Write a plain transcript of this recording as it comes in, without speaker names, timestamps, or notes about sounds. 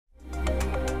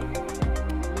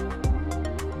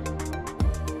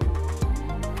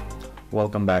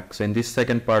Welcome back. So in this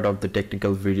second part of the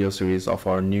technical video series of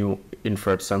our new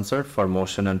infrared sensor for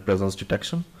motion and presence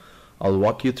detection, I'll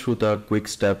walk you through the quick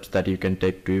steps that you can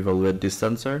take to evaluate this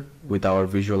sensor with our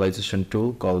visualization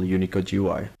tool called Unico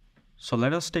GUI. So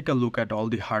let us take a look at all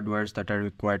the hardwares that are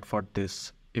required for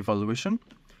this evaluation.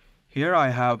 Here I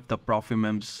have the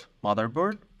ProfiMEMS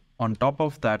motherboard. On top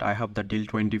of that I have the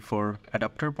DIL24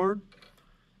 adapter board.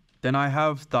 Then I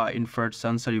have the infrared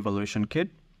sensor evaluation kit,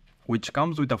 which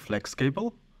comes with a flex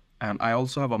cable, and I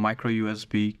also have a micro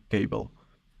USB cable.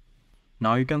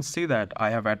 Now you can see that I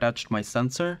have attached my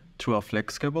sensor through a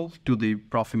flex cable to the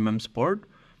ProfiMEMS board,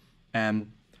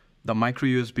 and the micro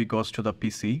USB goes to the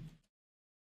PC.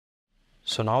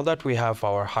 So now that we have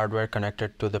our hardware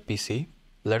connected to the PC,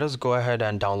 let us go ahead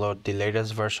and download the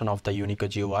latest version of the Unico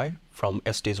GUI from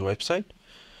ST's website.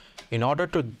 In order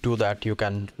to do that, you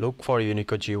can look for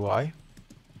Unico GUI.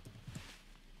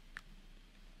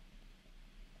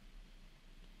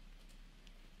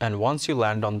 And once you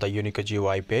land on the Unico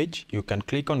GUI page, you can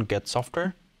click on Get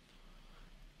Software.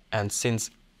 And since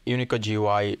Unico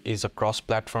GUI is a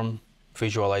cross-platform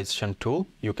visualization tool,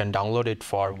 you can download it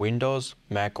for Windows,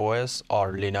 Mac OS,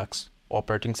 or Linux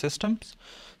operating systems.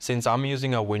 Since I'm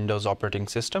using a Windows operating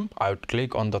system, I would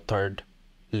click on the third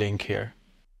link here.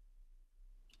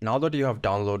 Now that you have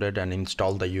downloaded and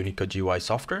installed the Unico GUI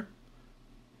software,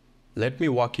 let me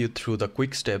walk you through the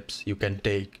quick steps you can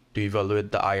take to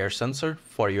evaluate the IR sensor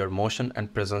for your motion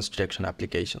and presence detection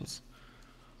applications.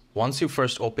 Once you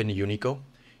first open Unico,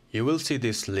 you will see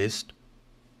this list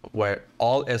where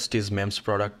all ST's MEMS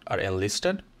products are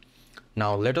enlisted.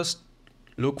 Now let us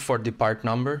look for the part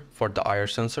number for the IR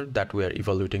sensor that we are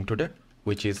evaluating today,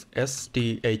 which is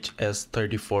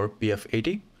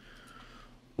STHS34PF80.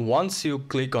 Once you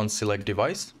click on Select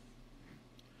Device,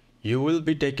 you will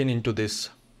be taken into this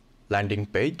landing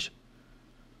page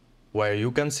where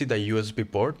you can see the USB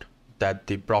port that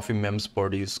the ProfiMEMS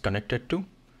board is connected to,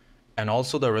 and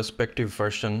also the respective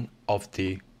version of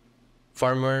the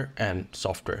firmware and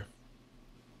software.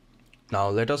 Now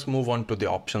let us move on to the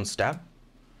Options tab.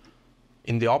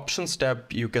 In the Options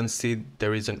tab, you can see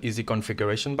there is an Easy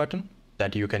Configuration button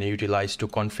that you can utilize to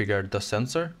configure the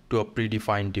sensor to a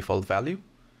predefined default value.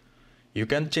 You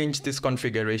can change this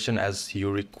configuration as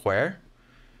you require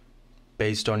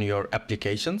based on your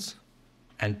applications.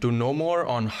 And to know more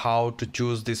on how to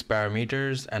choose these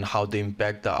parameters and how they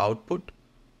impact the output,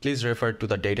 please refer to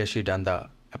the datasheet and the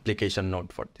application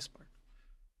note for this part.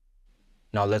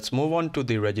 Now let's move on to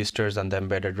the registers and the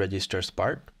embedded registers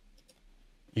part.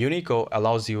 Unico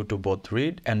allows you to both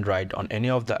read and write on any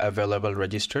of the available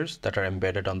registers that are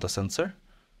embedded on the sensor.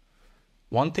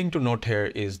 One thing to note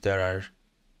here is there are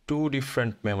two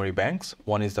different memory banks.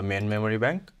 One is the main memory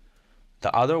bank.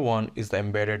 The other one is the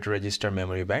embedded register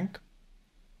memory bank.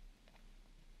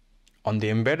 On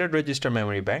the embedded register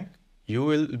memory bank, you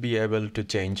will be able to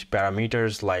change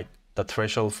parameters like the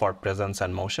threshold for presence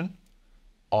and motion,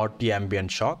 or the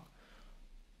ambient shock,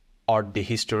 or the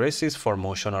hysteresis for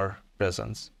motion or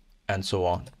presence, and so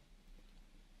on.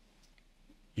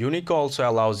 Unico also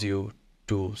allows you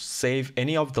to save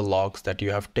any of the logs that you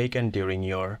have taken during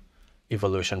your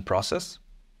evaluation process.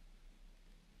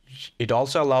 It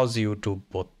also allows you to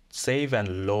both save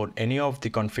and load any of the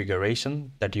configuration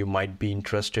that you might be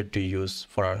interested to use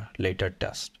for a later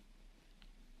test.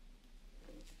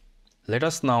 Let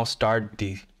us now start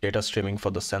the data streaming for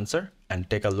the sensor and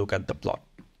take a look at the plot.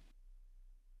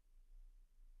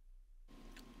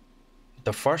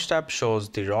 The first tab shows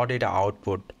the raw data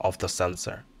output of the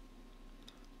sensor.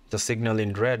 The signal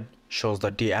in red shows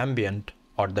the ambient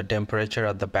or the temperature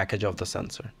at the package of the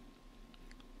sensor.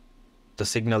 The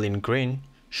signal in green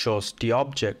shows the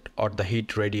object or the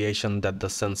heat radiation that the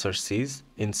sensor sees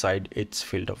inside its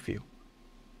field of view.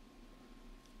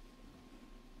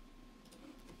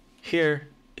 Here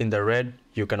in the red,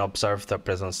 you can observe the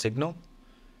presence signal.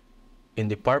 In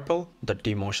the purple, the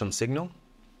T-motion signal.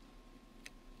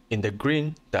 In the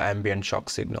green, the ambient shock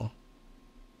signal.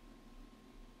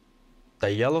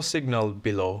 The yellow signal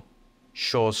below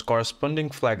shows corresponding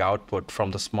flag output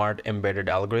from the smart embedded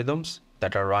algorithms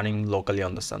that are running locally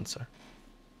on the sensor.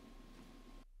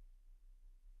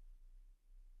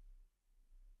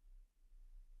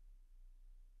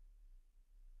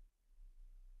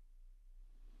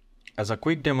 As a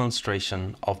quick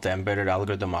demonstration of the embedded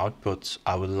algorithm outputs,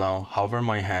 I will now hover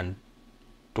my hand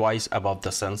twice above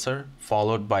the sensor,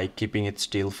 followed by keeping it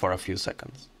still for a few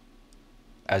seconds.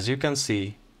 As you can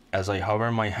see, as I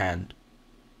hover my hand,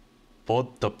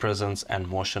 both the presence and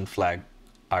motion flag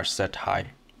are set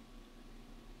high.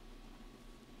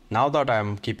 Now that I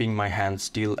am keeping my hand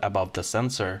still above the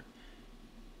sensor,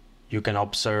 you can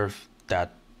observe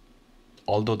that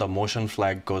Although the motion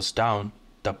flag goes down,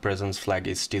 the presence flag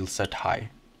is still set high.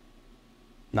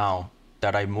 Now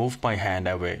that I move my hand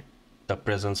away, the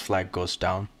presence flag goes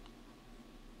down.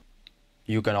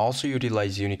 You can also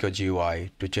utilize Unico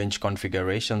GUI to change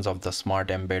configurations of the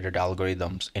smart embedded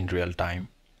algorithms in real time,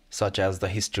 such as the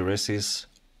hysteresis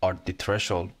or the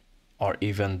threshold or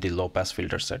even the low pass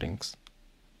filter settings.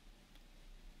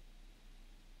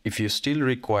 If you still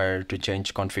require to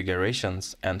change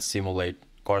configurations and simulate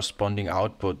corresponding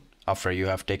output after you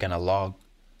have taken a log,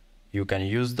 you can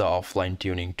use the offline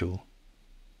tuning tool.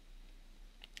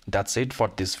 That's it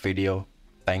for this video.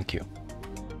 Thank you.